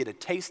can get you to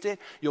taste it,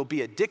 you'll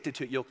be addicted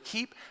to it. You'll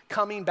keep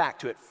coming back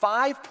to it.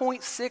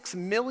 $5.6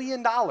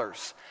 million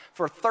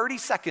for 30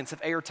 seconds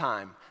of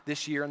airtime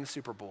this year in the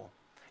Super Bowl.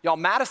 Y'all,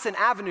 Madison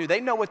Avenue,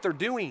 they know what they're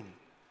doing.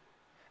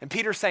 And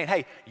Peter's saying,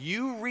 hey,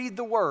 you read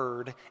the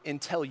word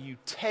until you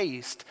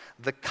taste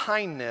the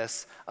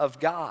kindness of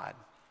God.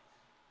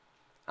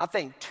 I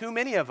think too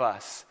many of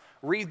us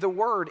read the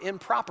word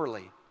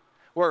improperly.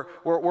 We're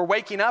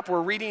waking up,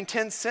 we're reading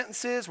 10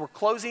 sentences, we're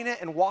closing it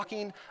and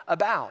walking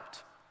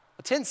about.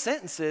 10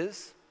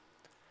 sentences,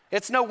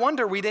 it's no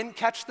wonder we didn't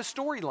catch the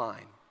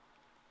storyline.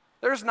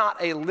 There's not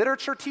a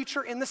literature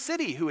teacher in the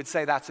city who would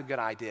say that's a good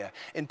idea.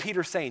 And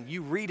Peter's saying,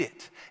 you read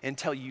it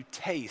until you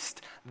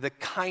taste the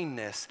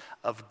kindness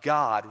of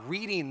God.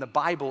 Reading the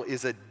Bible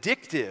is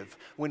addictive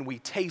when we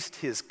taste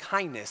his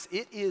kindness.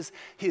 It is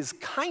his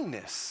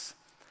kindness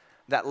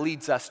that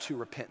leads us to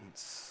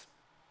repentance.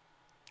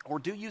 Or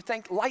do you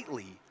think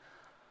lightly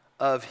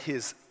of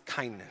his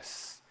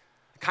kindness?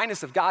 The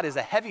kindness of God is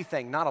a heavy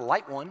thing, not a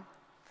light one.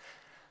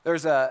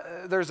 There's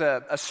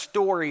a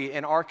story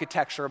in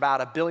architecture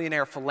about a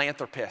billionaire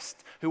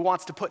philanthropist who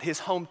wants to put his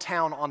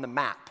hometown on the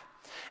map.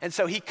 And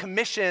so he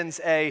commissions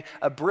a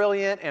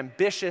brilliant,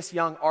 ambitious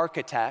young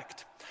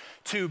architect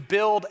to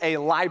build a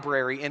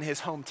library in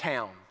his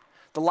hometown,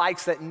 the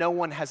likes that no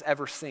one has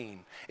ever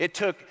seen. It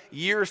took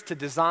years to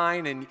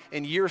design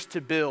and years to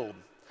build.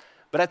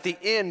 But at the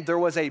end, there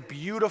was a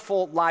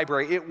beautiful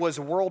library. It was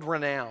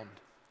world-renowned.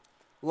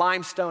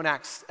 Limestone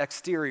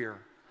exterior,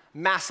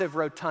 massive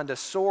rotunda,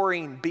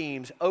 soaring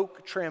beams,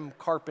 oak trim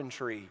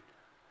carpentry,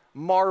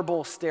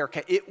 marble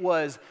staircase. It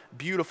was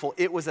beautiful.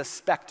 It was a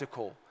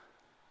spectacle.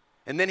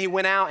 And then he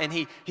went out and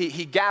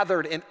he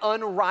gathered an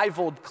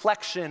unrivaled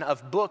collection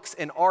of books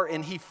and art,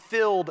 and he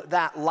filled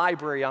that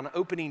library on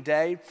opening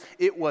day.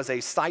 It was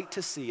a sight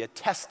to see, a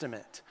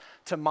testament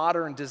to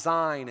modern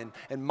design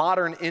and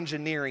modern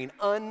engineering,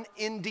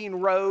 unending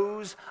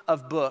rows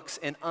of books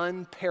and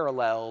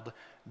unparalleled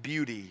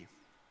beauty.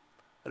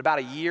 But about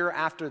a year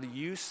after the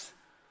use,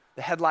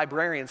 the head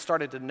librarian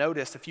started to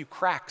notice a few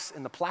cracks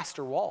in the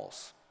plaster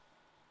walls.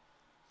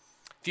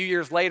 A few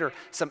years later,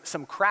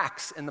 some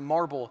cracks in the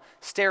marble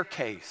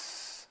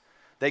staircase.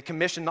 They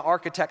commissioned the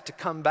architect to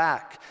come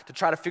back to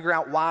try to figure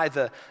out why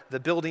the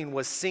building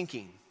was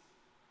sinking.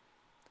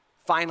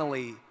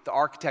 Finally, the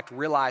architect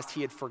realized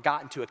he had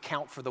forgotten to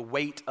account for the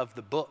weight of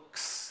the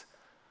books.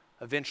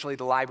 Eventually,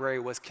 the library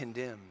was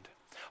condemned.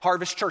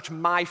 Harvest Church,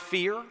 my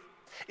fear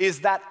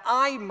is that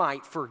I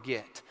might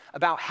forget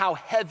about how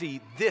heavy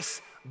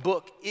this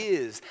book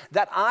is,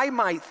 that I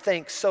might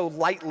think so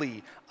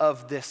lightly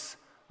of this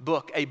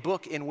book, a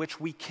book in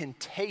which we can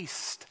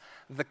taste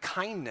the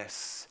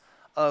kindness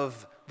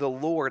of the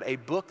Lord, a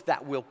book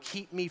that will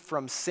keep me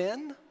from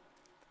sin,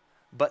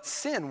 but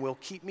sin will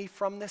keep me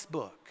from this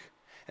book.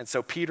 And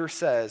so Peter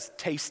says,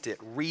 taste it,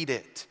 read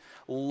it,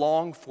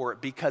 long for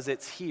it, because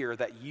it's here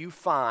that you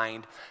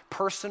find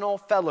personal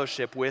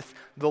fellowship with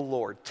the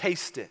Lord.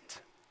 Taste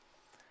it.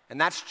 And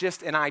that's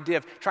just an idea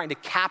of trying to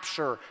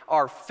capture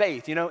our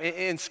faith. You know,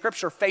 in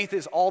Scripture, faith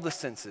is all the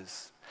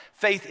senses.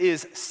 Faith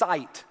is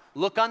sight.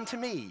 Look unto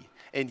me,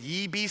 and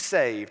ye be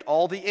saved,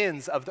 all the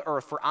ends of the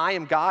earth, for I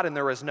am God and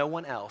there is no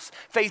one else.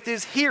 Faith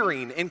is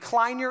hearing.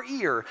 Incline your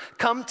ear.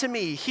 Come to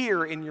me,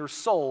 hear, and your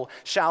soul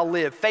shall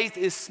live. Faith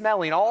is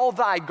smelling. All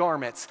thy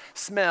garments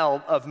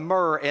smell of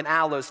myrrh and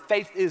aloes.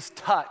 Faith is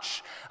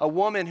touch. A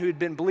woman who had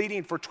been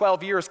bleeding for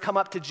 12 years come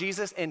up to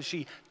Jesus and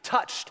she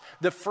touched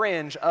the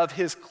fringe of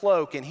his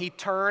cloak, and he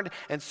turned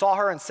and saw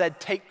her and said,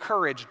 "Take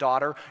courage,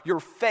 daughter, your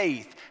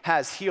faith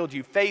has healed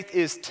you." Faith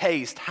is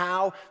taste.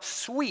 How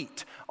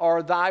sweet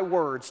are thy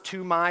words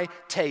to my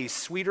taste,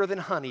 sweeter than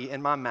honey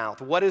in my mouth.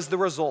 What is the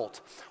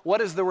result?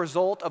 What is the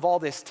result of all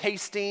this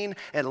tasting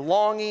and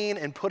longing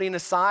and putting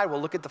aside?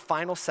 Well, look at the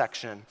final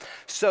section.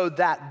 So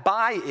that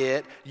by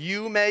it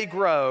you may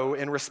grow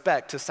in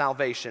respect to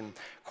salvation.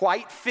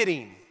 Quite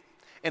fitting.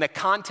 In a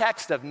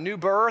context of new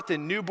birth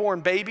and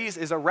newborn babies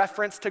is a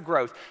reference to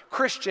growth.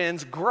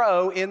 Christians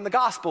grow in the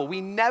gospel.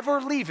 We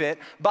never leave it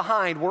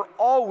behind. We're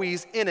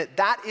always in it.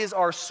 That is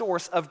our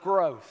source of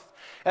growth.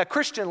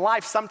 Christian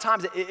life,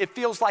 sometimes it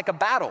feels like a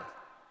battle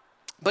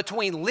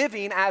between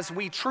living as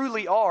we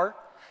truly are,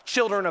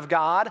 children of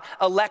God,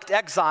 elect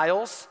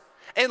exiles,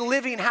 and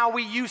living how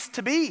we used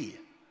to be,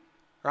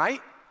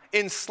 right?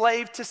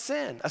 Enslaved to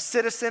sin, a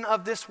citizen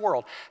of this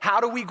world. How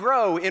do we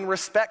grow in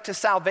respect to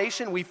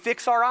salvation? We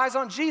fix our eyes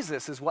on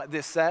Jesus, is what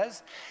this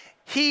says.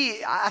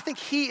 I think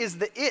he is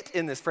the it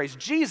in this phrase.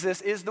 Jesus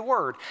is the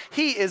word.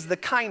 He is the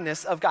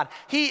kindness of God.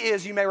 He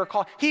is, you may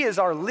recall, he is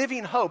our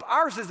living hope.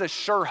 Ours is a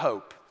sure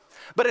hope,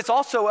 but it's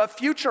also a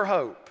future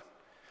hope.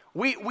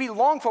 We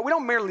long for it. We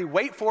don't merely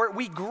wait for it.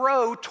 We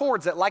grow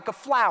towards it like a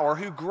flower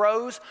who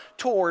grows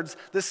towards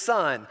the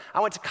sun. I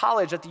went to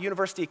college at the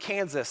University of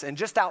Kansas, and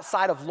just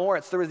outside of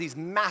Lawrence, there were these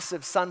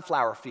massive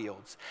sunflower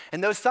fields.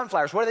 And those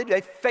sunflowers, what do?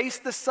 They face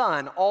the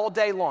sun all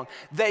day long.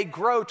 They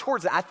grow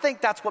towards it. I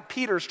think that's what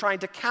Peter's trying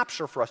to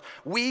capture for us.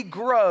 We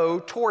grow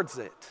towards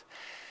it.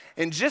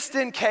 And just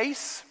in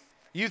case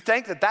you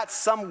think that that's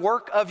some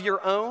work of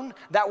your own,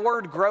 that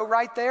word grow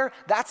right there,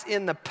 that's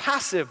in the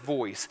passive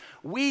voice.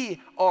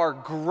 We are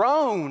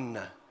grown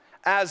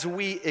as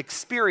we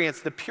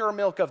experience the pure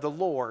milk of the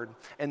Lord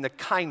and the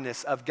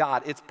kindness of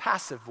God. It's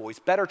passive voice,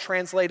 better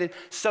translated,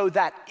 so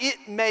that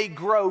it may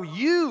grow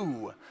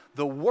you.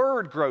 The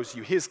word grows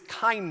you. His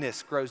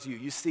kindness grows you.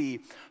 You see,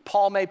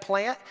 Paul may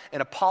plant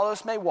and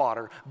Apollos may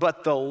water,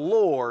 but the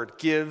Lord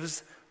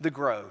gives the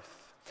growth.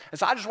 And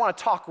so I just want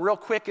to talk real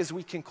quick as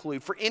we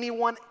conclude. For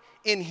anyone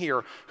in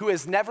here who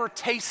has never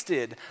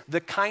tasted the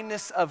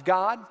kindness of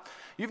God,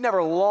 you've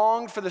never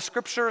longed for the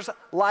scriptures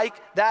like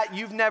that,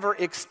 you've never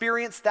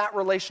experienced that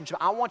relationship,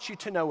 I want you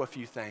to know a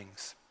few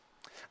things.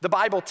 The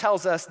Bible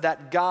tells us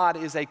that God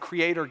is a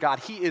creator God.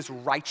 He is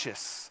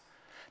righteous.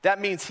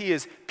 That means he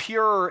is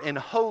pure and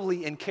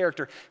holy in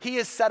character. He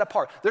is set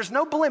apart. There's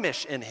no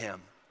blemish in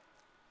him.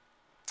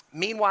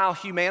 Meanwhile,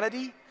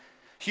 humanity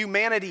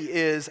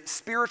is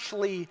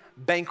spiritually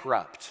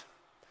bankrupt.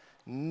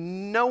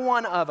 No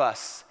one of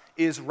us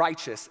is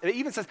righteous. It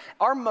even says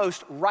our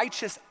most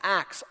righteous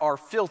acts are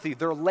filthy.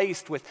 They're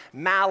laced with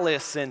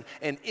malice and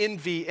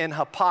envy and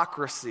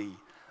hypocrisy.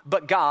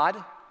 But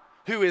God,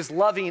 who is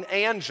loving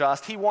and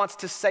just, he wants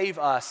to save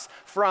us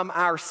from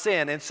our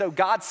sin. And so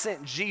God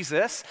sent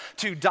Jesus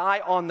to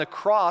die on the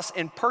cross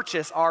and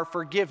purchase our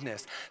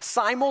forgiveness,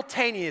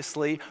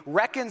 simultaneously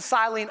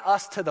reconciling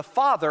us to the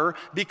Father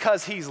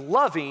because he's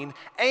loving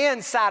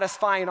and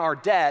satisfying our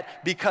debt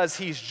because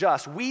he's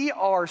just. We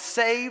are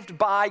saved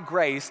by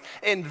grace,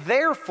 and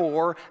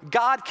therefore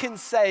God can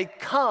say,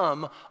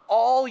 "Come,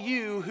 all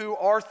you who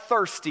are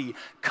thirsty,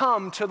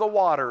 come to the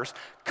waters.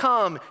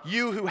 Come,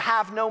 you who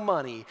have no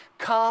money,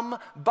 come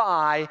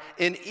buy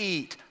and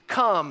eat.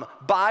 Come,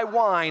 buy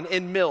wine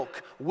and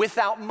milk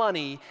without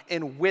money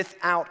and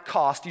without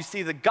cost." You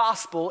see, the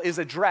gospel is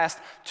addressed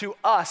to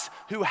us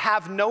who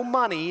have no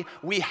money.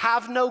 We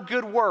have no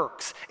good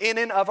works in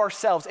and of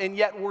ourselves, and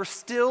yet we're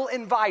still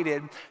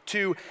invited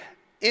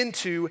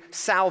into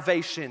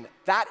salvation.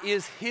 That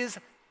is his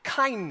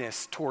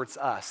kindness towards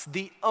us.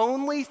 The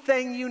only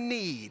thing you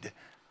need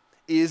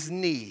is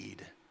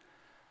need.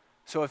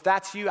 So if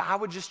that's you, I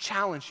would just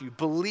challenge you,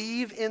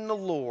 believe in the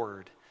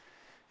Lord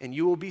and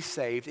you will be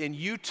saved, and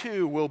you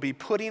too will be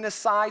putting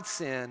aside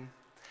sin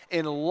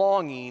and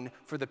longing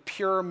for the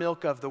pure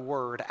milk of the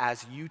word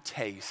as you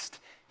taste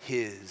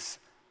his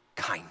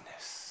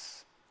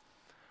kindness.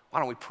 Why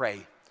don't we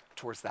pray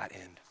towards that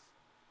end?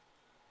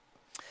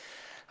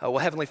 Well,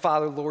 Heavenly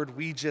Father, Lord,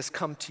 we just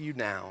come to you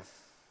now.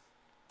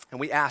 And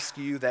we ask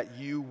you that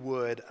you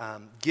would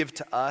give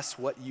to us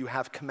what you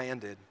have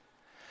commanded.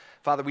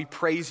 Father, we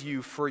praise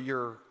you for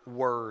your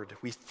word.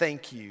 We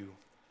thank you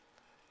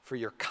for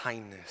your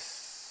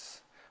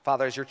kindness.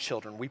 Father, as your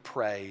children, we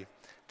pray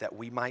that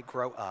we might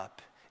grow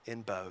up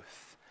in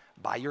both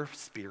by your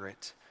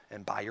Spirit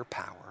and by your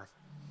power.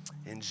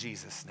 In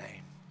Jesus'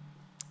 name,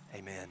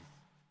 amen.